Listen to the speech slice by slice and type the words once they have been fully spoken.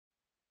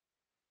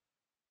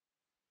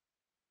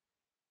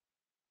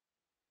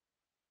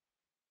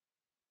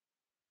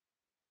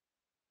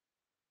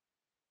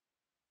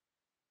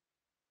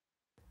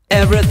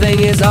Everything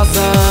is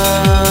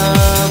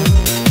awesome.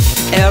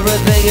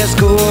 Everything is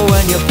cool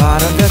when you're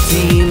part of the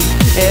team.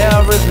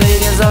 Everything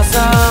is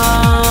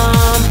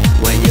awesome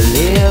when you're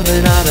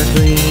living out a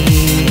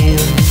dream.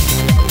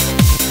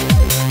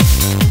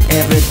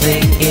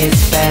 Everything is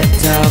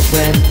better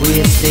when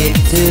we stick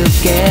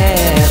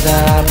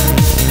together.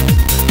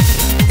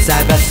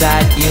 Side by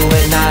side, you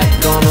and I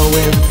gonna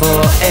win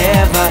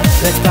forever.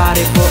 Let's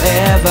party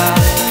forever.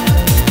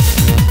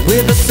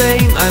 We're the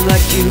same, I'm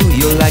like you,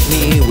 you're like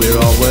me. We're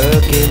all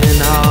working in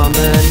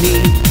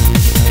harmony.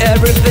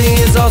 Everything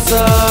is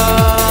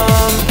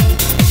awesome.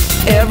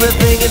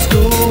 Everything is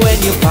cool when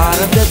you're part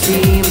of the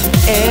team.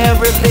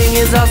 Everything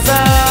is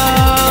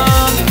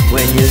awesome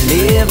when you're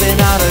living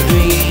out a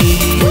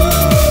dream.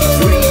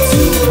 3,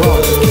 2,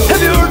 1.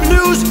 Have you heard the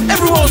news?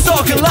 Everyone's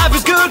talking life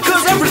is good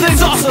cause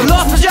everything's awesome.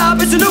 Lost my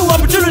job, it's a new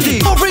opportunity.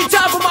 More free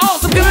time for my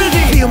awesome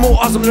community. Feel more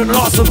awesome than an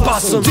awesome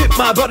possum. Dip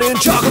my body in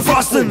chocolate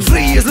frosting.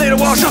 3 years later,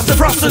 wash off the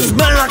frosting.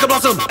 Smelling like a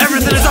blossom,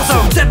 everything is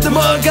awesome. Step the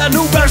mud, got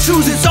new pair of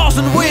shoes. It's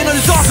awesome to win and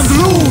it's awesome to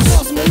lose.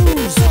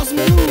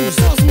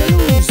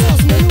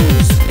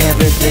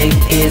 Everything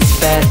is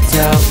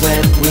better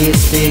when we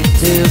stick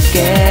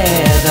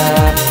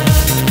together.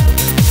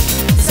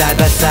 Side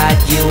by side,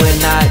 you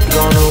and I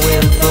gonna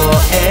win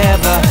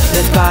forever.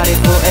 Let's party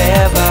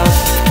forever.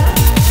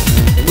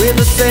 We're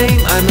the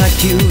same, I'm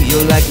like you,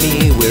 you're like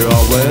me. We're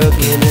all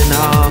working in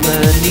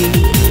harmony.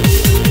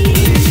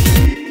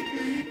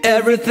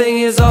 Everything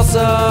is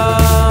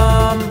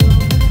awesome.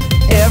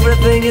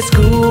 Everything is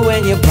cool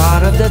when you're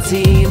part of the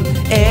team.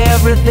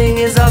 Everything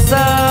is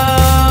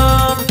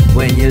awesome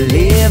when you're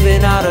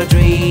living out a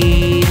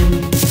dream.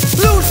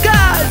 Blue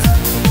skies!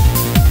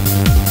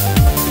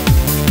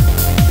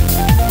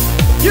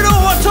 You know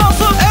what's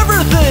awesome?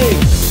 Everything!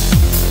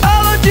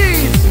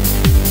 Allergies!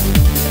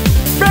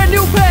 Brand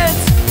new pets!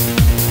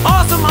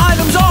 Awesome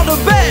items are the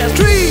best!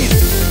 Trees!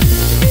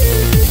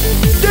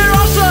 They're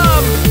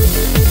awesome!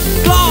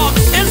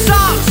 Clocks and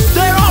socks!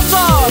 They're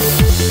awesome!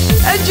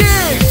 And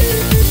jigs!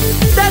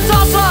 That's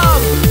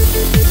awesome!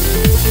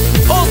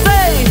 All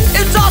say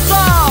it's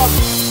awesome!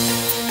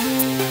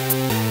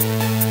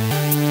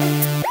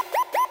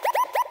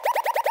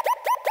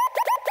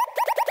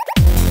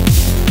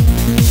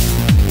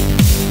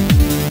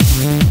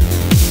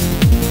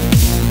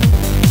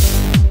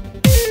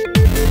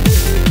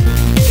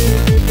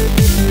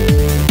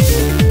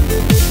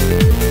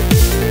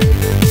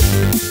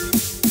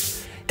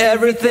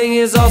 Everything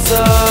is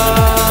awesome.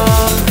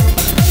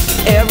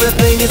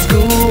 Everything is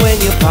cool when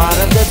you're part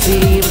of the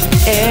team.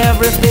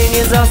 Everything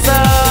is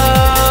awesome